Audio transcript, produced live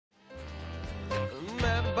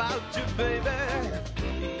about you, baby.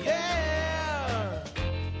 Yeah,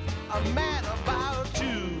 I'm mad about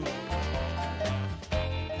you.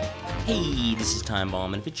 Hey, this is Time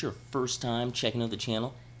Bomb, and if it's your first time checking out the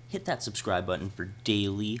channel, hit that subscribe button for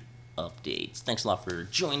daily updates. Thanks a lot for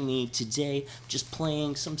joining me today. Just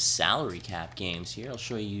playing some salary cap games here. I'll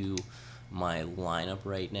show you my lineup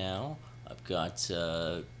right now. I've got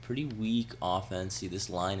pretty weak offense. See, this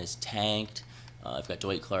line is tanked. I've got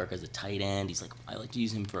Dwight Clark as a tight end. I like to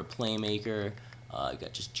use him for a playmaker. I've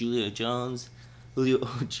got just Julio Jones here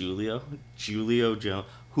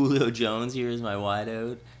is my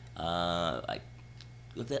wideout. I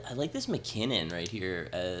like this McKinnon right here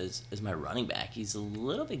as my running back. He's a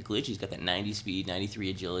little bit glitchy. He's got that 90 speed, 93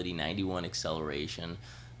 agility, 91 acceleration.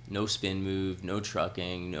 No spin move, no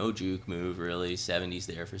trucking, no juke move really. 70's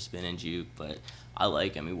there for spin and juke, but I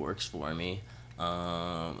like him. He works for me.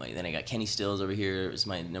 Then I got Kenny Stills over here. It's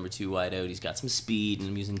my number 2 wideout. He's got some speed, and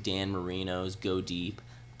I'm using Dan Marino's go deep.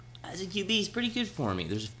 As a QB, he's pretty good for me.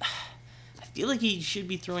 I feel like he should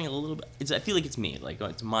be throwing a little bit. I feel like it's me. Like,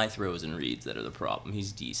 it's my throws and reads that are the problem.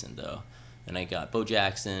 He's decent, though. And I got Bo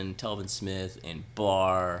Jackson, Telvin Smith, and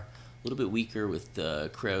Barr. A little bit weaker with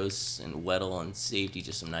Krause and Weddle on safety,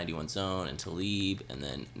 just some 91 zone, and Talib, and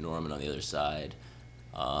then Norman on the other side.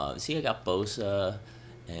 See, I got Bosa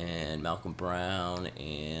and Malcolm Brown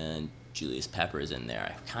and Julius Peppers in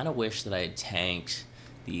there. I kind of wish that I had tanked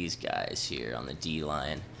these guys here on the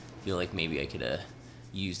D-line. I feel like maybe I could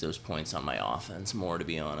use those points on my offense more, to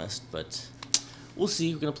be honest. But we'll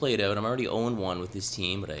see. We're going to play it out. I'm already 0-1 with this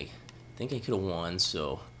team, but I think I could have won.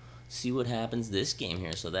 So see what happens this game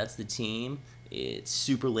here. So that's the team. It's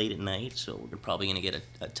super late at night, so we're probably going to get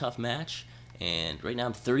a tough match. And right now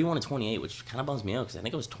I'm 31-28, which kind of bums me out because I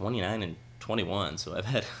think I was 29-21. So I've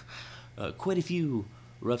had quite a few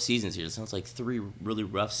rough seasons here. It sounds like 3 really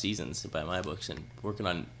rough seasons by my books, and working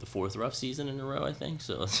on the 4th rough season in a row, I think.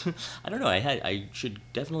 So I don't know. I should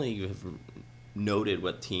definitely have noted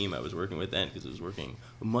what team I was working with then, because it was working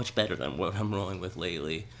much better than what I'm rolling with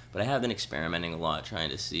lately. But I have been experimenting a lot,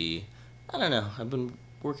 trying to see. I don't know. I've been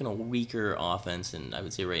working a weaker offense, and I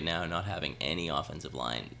would say right now not having any offensive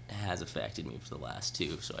line has affected me for the last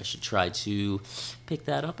 2. So I should try to pick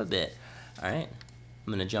that up a bit. All right,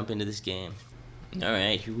 I'm gonna jump into this game. All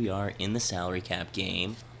right, here we are in the salary cap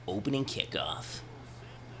game, opening kickoff.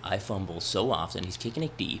 I fumble so often. He's kicking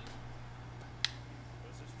it deep.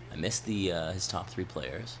 I missed his top 3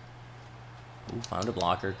 players. Ooh, found a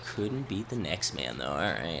blocker. Couldn't beat the next man, though. All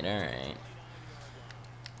right, all right.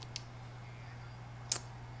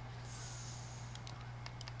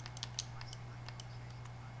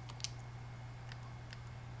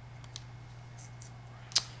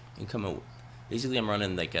 Basically, I'm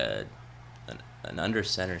running like an under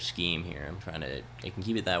center scheme here. I can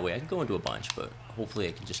keep it that way. I can go into a bunch, but hopefully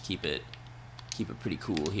I can just keep it pretty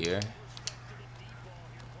cool here.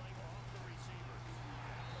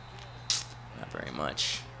 Not very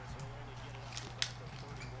much.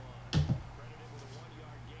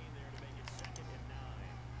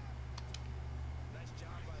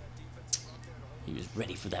 He was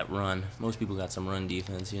ready for that run. Most people got some run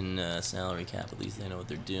defense in salary cap. At least they know what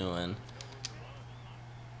they're doing.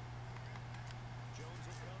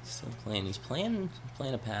 Still playing. He's playing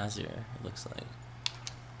a pass here, it looks like.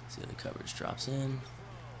 See how the coverage drops in.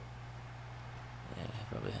 Yeah, he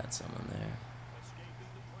probably had someone there.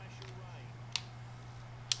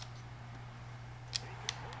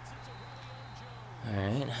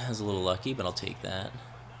 Alright, I was a little lucky, but I'll take that.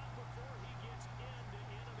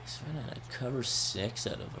 He's running a cover 6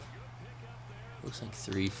 out of, looks like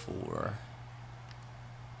 3-4.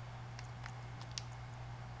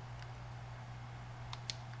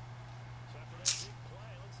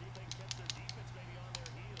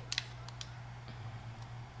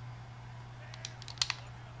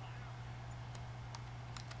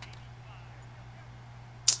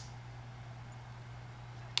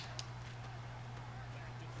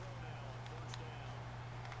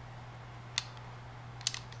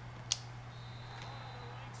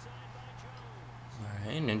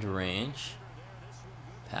 Alright, into range.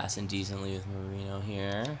 Passing decently with Marino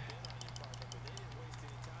here.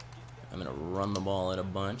 I'm going to run the ball at a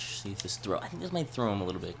bunch. See if this throw. I think this might throw him a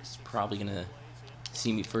little bit. He's probably going to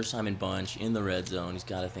see me first time in bunch in the red zone. He's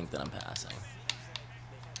got to think that I'm passing.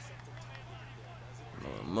 No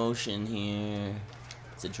motion here.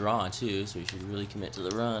 It's a draw, too, so he should really commit to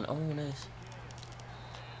the run. Oh, nice.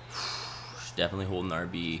 Definitely holding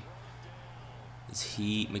RB.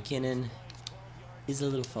 McKinnon is a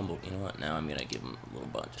little fumble. You know what? Now I'm going to give him a little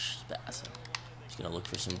bunch of passing. He's going to look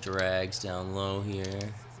for some drags down low here.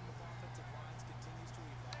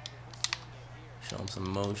 Show him some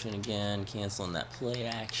motion again, canceling that play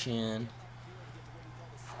action.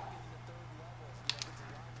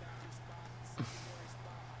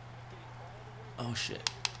 Oh shit.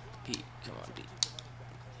 Pete, come on, Pete.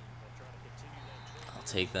 I'll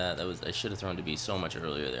take that. I should have thrown to B so much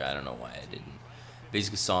earlier there. I don't know why I didn't.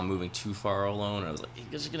 Basically saw him moving too far alone, and I was like, he's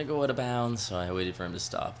just gonna go out of bounds, so I waited for him to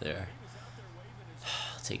stop there.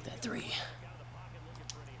 I'll take that 3.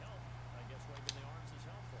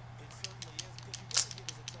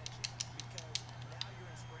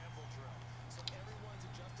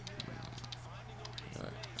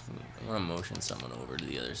 I'm gonna motion someone over to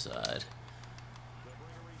the other side.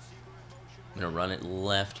 I'm gonna run it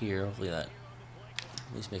left here. Hopefully that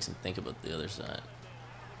at least makes him think about the other side.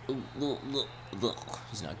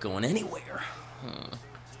 He's not going anywhere.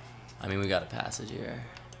 I mean, we got a passage here.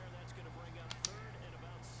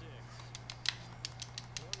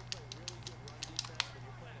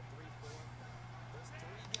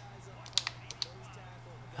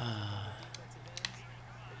 I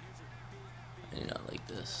do not like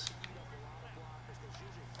this.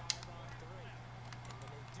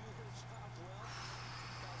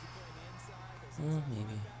 Maybe.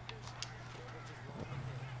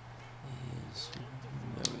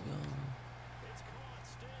 There we go.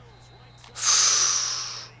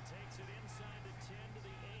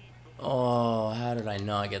 Oh, how did I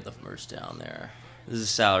not get the first down there? This is a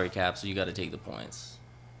salary cap, so you got to take the points.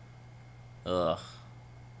 Ugh.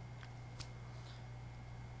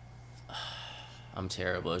 I'm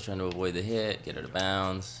terrible. I was trying to avoid the hit, get out of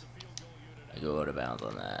bounds. I go out of bounds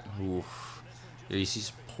on that. Oof. There you see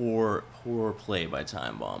poor play by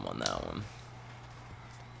Time Bomb on that one.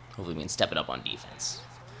 Hopefully we can step it up on defense.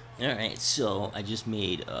 Alright, so I just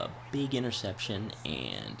made a big interception,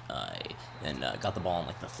 and I then got the ball in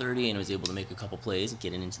like the 30 and was able to make a couple plays and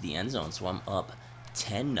get it into the end zone. So I'm up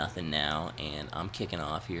 10-0 now, and I'm kicking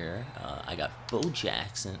off here. I got Bo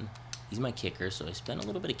Jackson. He's my kicker, so I spent a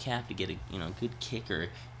little bit of cap to get a good kicker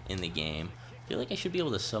in the game. I feel like I should be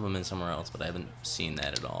able to sub him in somewhere else, but I haven't seen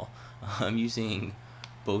that at all. I'm using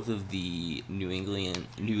both of the New England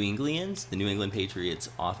Patriots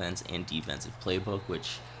offense and defensive playbook,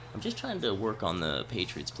 which I'm just trying to work on the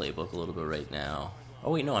Patriots playbook a little bit right now.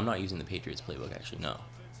 Oh wait, no, I'm not using the Patriots playbook actually. No,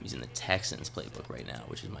 I'm using the Texans playbook right now,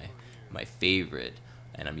 which is my favorite,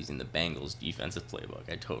 and I'm using the Bengals defensive playbook.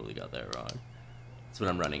 I totally got that wrong. That's what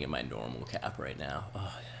I'm running in my normal cap right now.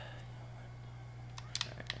 Oh,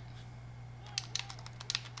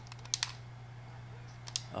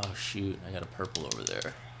 oh shoot, I got a purple over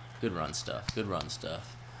there. Good run stuff, good run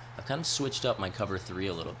stuff. I've kind of switched up my cover 3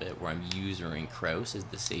 a little bit, where I'm using Kraus as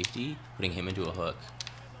the safety, putting him into a hook,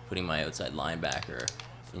 putting my outside linebacker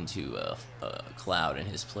into a cloud in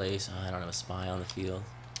his place. Oh, I don't have a spy on the field.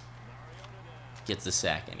 Gets the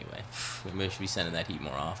sack anyway. We should be sending that heat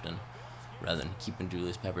more often, rather than keeping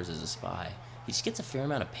Julius Peppers as a spy. He just gets a fair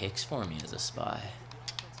amount of picks for me as a spy.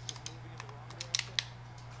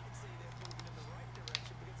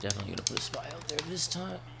 Definitely gonna put a spy out there this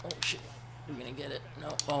time. Oh shit, we're gonna get it.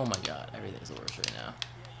 No, oh my god, everything's the worst right now.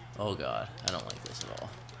 Oh god, I don't like this at all.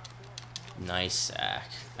 Nice sack.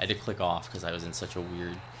 I had to click off because I was in such a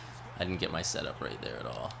weird, I didn't get my setup right there at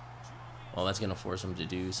all. Well, that's gonna force him to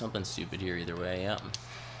do something stupid here either way, yep.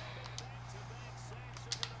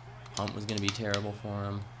 Pump was gonna be terrible for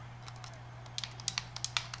him.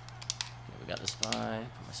 Okay, we got the spy,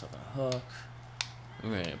 put myself on a hook.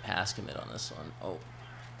 We're gonna pass commit on this one. Oh.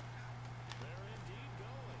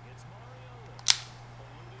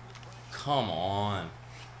 Come on.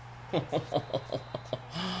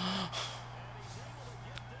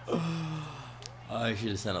 I should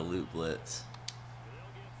have sent a loop blitz.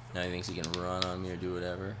 Now he thinks he can run on me or do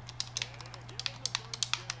whatever.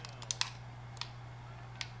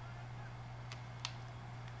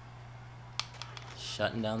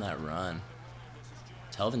 Shutting down that run.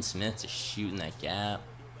 Telvin Smith just shooting that gap.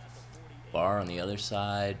 Barr on the other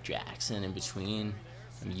side. Jackson in between.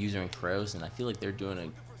 I'm using Kraus, and I feel like they're doing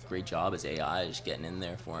a great job as AI, just getting in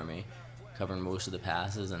there for me, covering most of the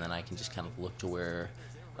passes, and then I can just kind of look to where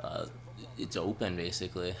it's open,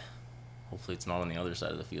 basically. Hopefully it's not on the other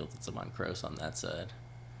side of the field. It's on Kraus on that side.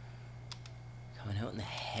 Coming out in the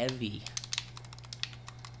heavy.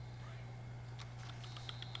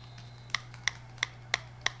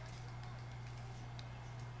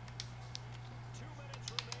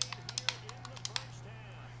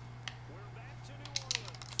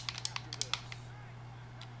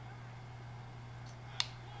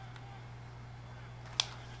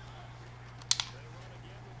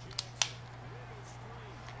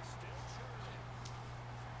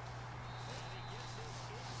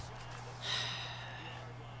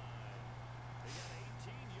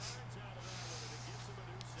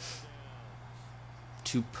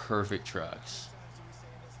 Two perfect trucks.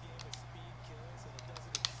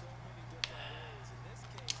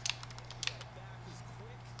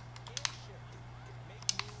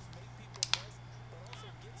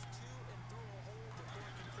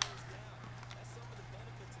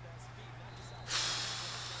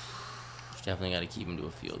 Definitely got to keep him to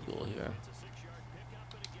a field goal here.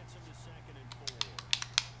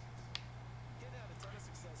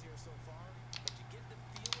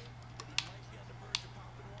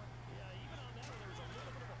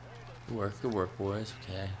 Good work, boys.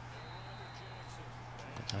 Okay.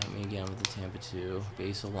 Count me again with the Tampa 2.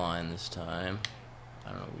 Base of line this time.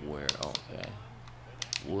 I don't know where. Oh, okay.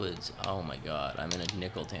 Woods. Oh my god. I'm in a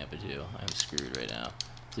nickel Tampa 2. I'm screwed right now.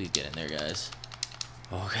 Please get in there, guys.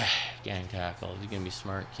 Okay. Gang tackle. Is he going to be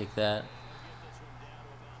smart? Kick that?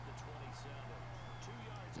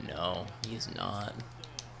 No, he is not.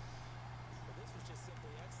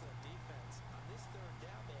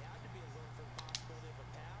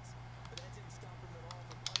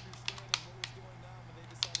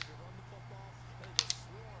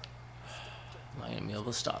 Am I going to be able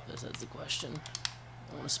to stop this? That's the question.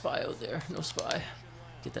 I want a spy out there. No spy.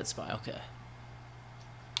 Get that spy. Okay.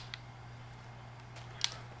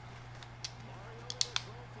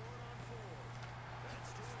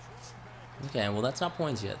 Okay, well that's not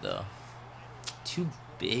points yet though. Two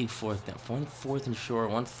big fourth down. One fourth and short,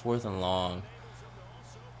 one fourth and long.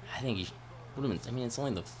 I think he would have been, I mean, it's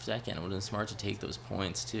only the second. It would have been smart to take those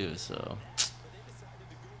points too, so.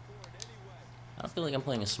 I don't feel like I'm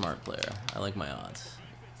playing a smart player. I like my odds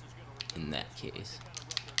in that case.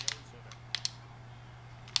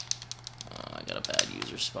 Oh, I got a bad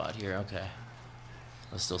user spot here. Okay.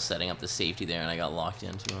 I was still setting up the safety there and I got locked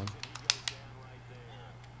into him.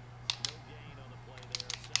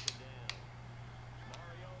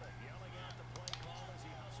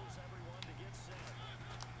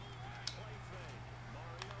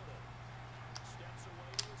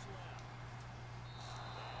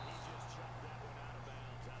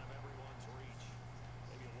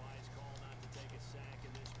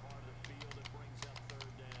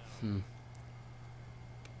 No.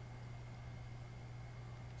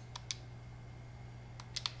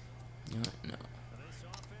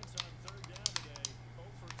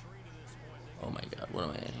 Oh my god, what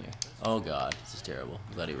am I in here? Oh god, this is terrible.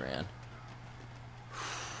 I'm glad he ran.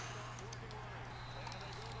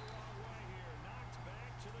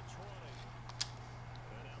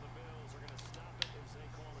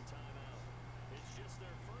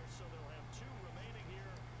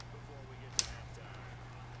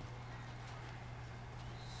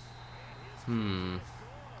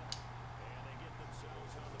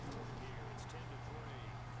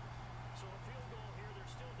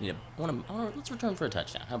 Yeah, let's return for a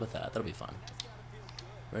touchdown. How about that? That'll be fun.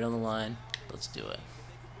 Right on the line. Let's do it.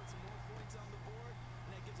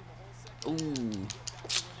 Ooh.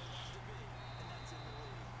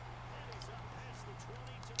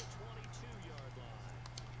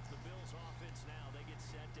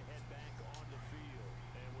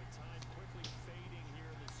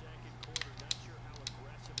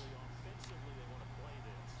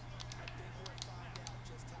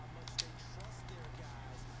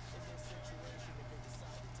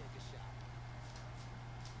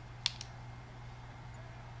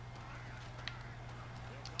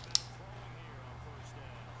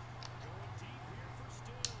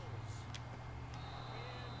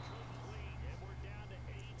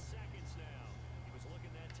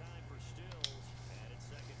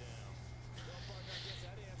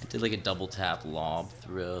 Did like a double tap lob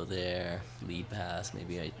throw there, lead pass,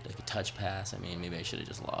 maybe like a touch pass. I mean, maybe I should have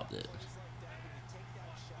just lobbed it.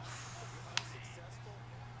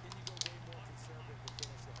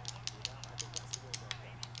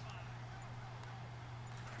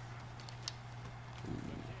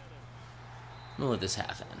 I'm gonna let this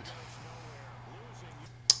half end.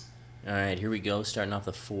 All right, here we go. Starting off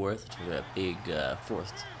the fourth. We got a big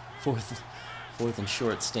fourth and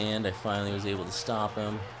short stand. I finally was able to stop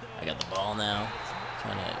him. I got the ball now.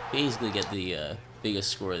 Trying to basically get the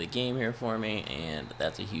biggest score of the game here for me, and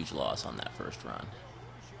that's a huge loss on that first run.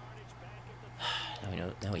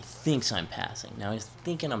 Now he thinks I'm passing. Now he's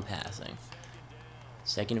thinking I'm passing.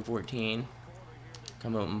 2nd and 14.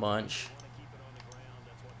 Come out in bunch.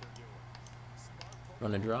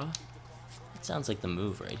 Run a draw. That sounds like the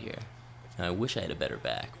move right here. Now, I wish I had a better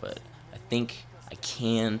back, but I think I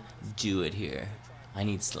can do it here. I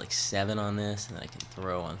need like 7 on this, and then I can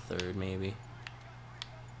throw on 3rd maybe.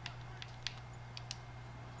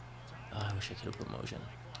 Oh, I wish I could have put motion.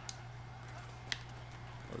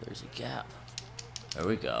 Oh, there's a gap. There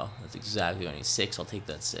we go. That's exactly what I need. 6. I'll take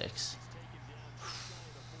that 6.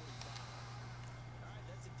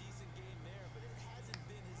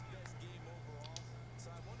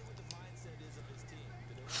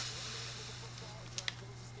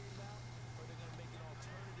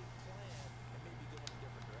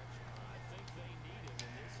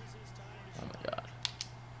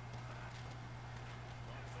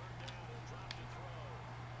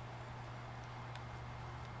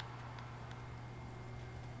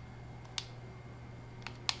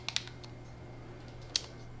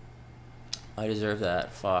 I deserve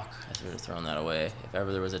that. Fuck. I should have thrown that away. If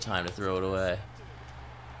ever there was a time to throw it away.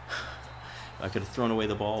 I could have thrown away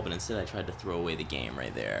the ball, but instead I tried to throw away the game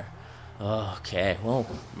right there. Okay, well,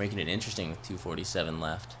 making it interesting with 2:47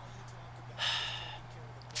 left.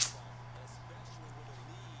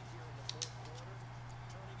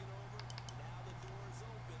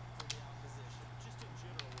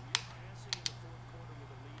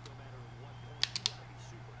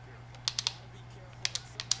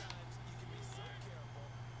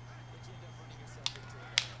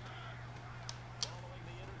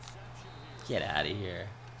 Get out of here.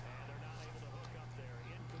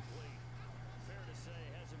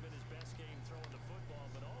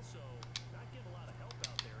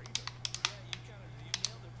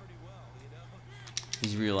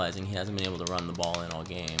 He's realizing he hasn't been able to run the ball in all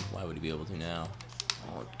game. Why would he be able to now?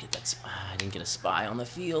 Oh, get that spy. I didn't get a spy on the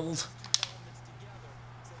field.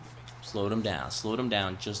 Slowed him down. Slowed him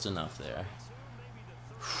down just enough there.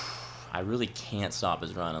 I really can't stop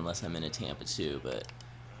his run unless I'm in a Tampa 2, but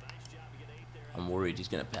I'm worried he's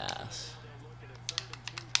going to pass.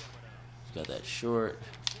 He's got that short.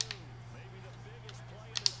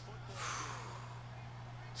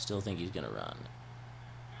 Still think he's going to run.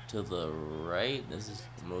 To the right. This is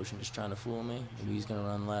the motion just trying to fool me. Maybe he's going to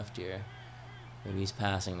run left here. Maybe he's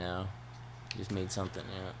passing now. He just made something.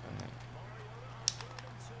 Yeah.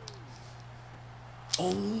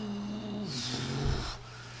 All right. Oh.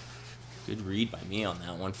 Good read by me on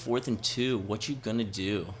that one. 4th and 2. What you going to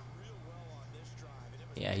do?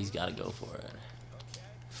 Yeah, he's got to go for it.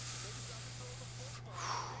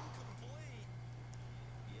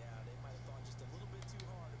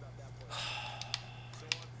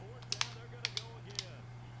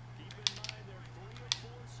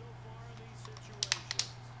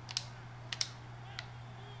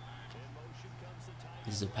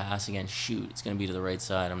 This is a pass again. Shoot, it's going to be to the right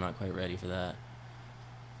side. I'm not quite ready for that.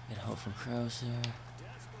 Get help from Krause there.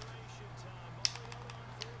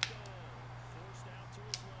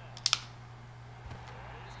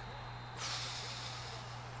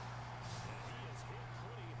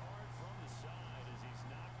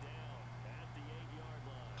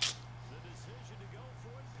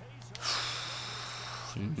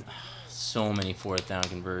 So many 4th down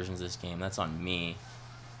conversions this game. That's on me.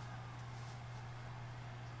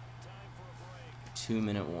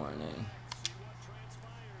 2-minute warning.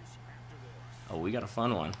 Oh, we got a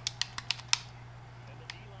fun one.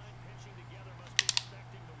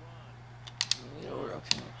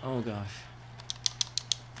 Okay. Oh gosh.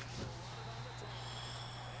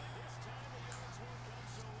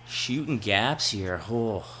 Shooting gaps here.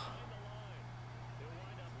 Oh.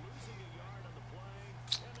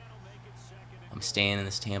 I'm staying in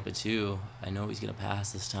this Tampa 2. I know he's going to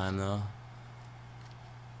pass this time, though.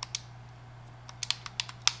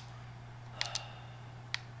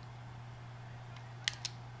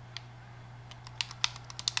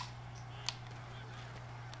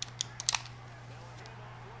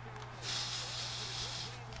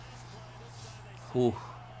 Whew.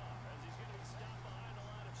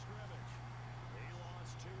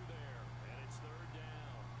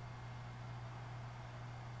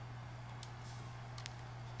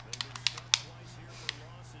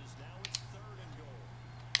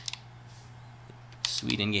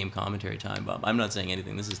 Sweet in-game commentary time, Bob. I'm not saying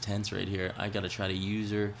anything. This is tense right here. I got to try to use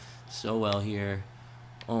her so well here.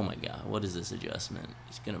 Oh my god, what is this adjustment?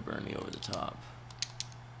 He's going to burn me over the top.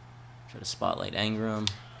 Try to spotlight Ingram.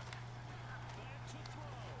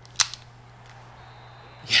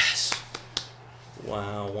 Yes.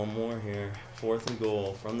 Wow, one more here. 4th and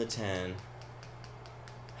goal from the 10.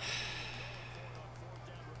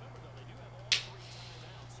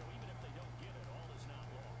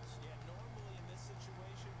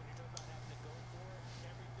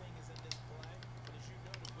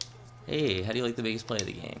 Hey, how do you like the biggest play of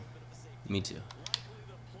the game? Me too.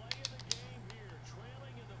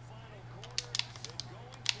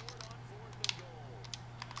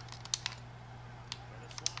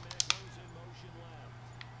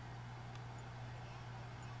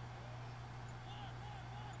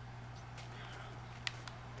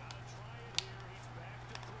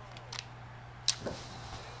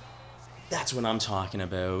 That's what I'm talking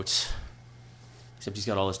about. Except he's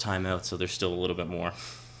got all his timeouts, so there's still a little bit more.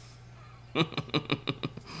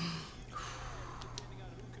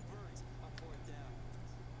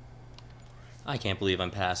 I can't believe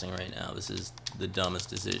I'm passing right now. This is the dumbest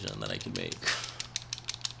decision that I can make.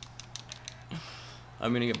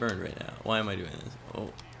 I'm gonna get burned right now. Why am I doing this?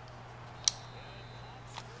 Oh.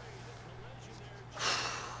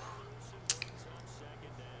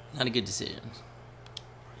 Not a good decision.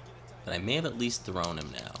 But I may have at least thrown him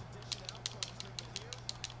now.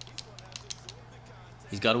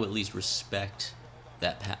 He's got to at least respect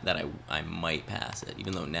that I might pass it,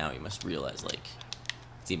 even though now he must realize, like,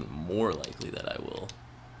 it's even more likely that I will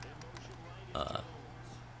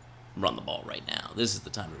run the ball right now. This is the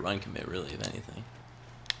time to run commit, really, if anything.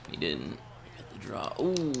 He didn't. He got the draw.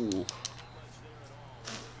 Ooh.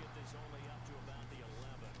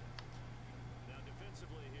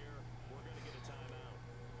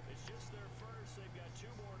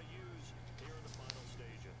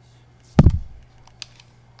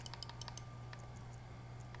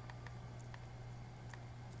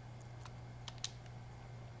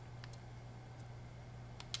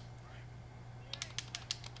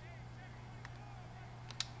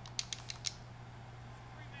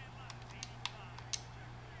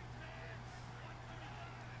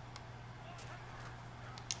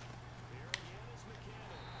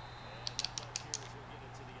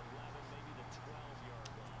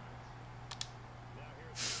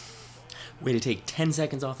 Way to take 10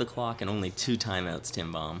 seconds off the clock and only 2 timeouts,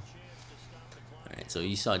 Tim Baum. Alright, so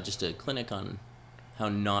you saw just a clinic on how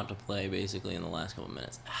not to play, basically, in the last couple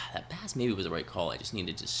minutes. That pass maybe was the right call. I just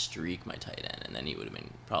needed to streak my tight end, and then he would have been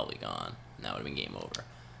probably gone, and that would have been game over.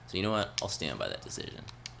 So you know what? I'll stand by that decision.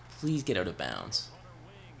 Please get out of bounds.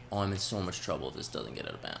 Oh, I'm in so much trouble if this doesn't get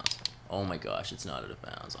out of bounds. Oh my gosh, it's not out of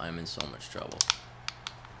bounds. I'm in so much trouble.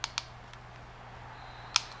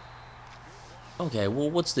 Okay, well,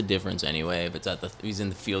 what's the difference anyway if it's at he's in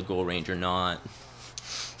the field goal range or not?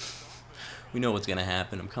 We know what's gonna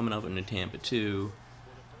happen. I'm coming up into Tampa 2.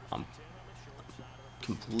 I'm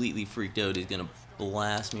completely freaked out. He's gonna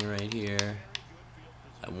blast me right here.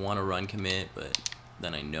 I want to run commit, but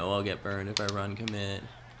then I know I'll get burned if I run commit.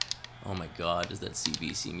 Oh my God, does that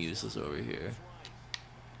CB seem useless over here?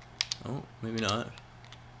 Oh, maybe not.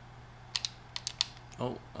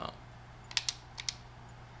 Oh.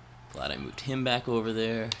 Glad I moved him back over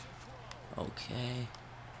there. Okay.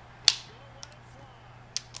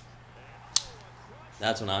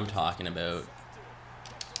 That's what I'm talking about.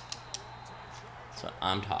 That's what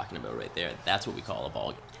I'm talking about right there. That's what we call a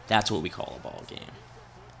ball. That's what we call a ball game.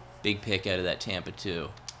 Big pick out of that Tampa 2.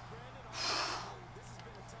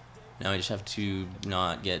 Now I just have to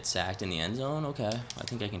not get sacked in the end zone. Okay, I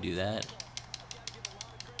think I can do that.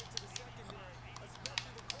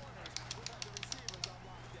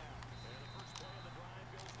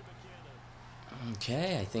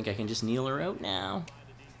 Okay, I think I can just kneel her out now.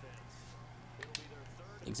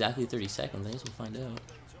 Exactly 30 seconds. I guess we'll find out.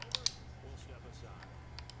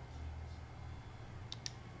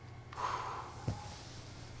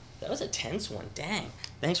 That was a tense one. Dang.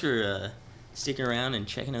 Thanks for sticking around and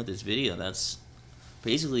checking out this video. That's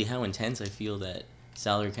basically how intense I feel that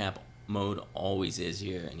salary cap mode always is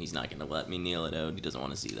here, and he's not going to let me kneel it out. He doesn't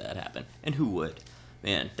want to see that happen. And who would?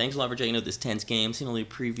 Man, thanks a lot for checking out this tense game. Seeing a little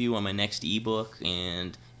preview on my next ebook,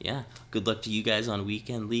 and yeah, good luck to you guys on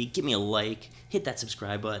Weekend League. Give me a like, hit that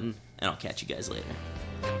subscribe button, and I'll catch you guys later.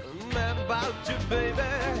 I'm mad about you, baby.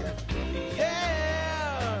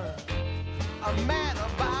 Yeah, I'm mad.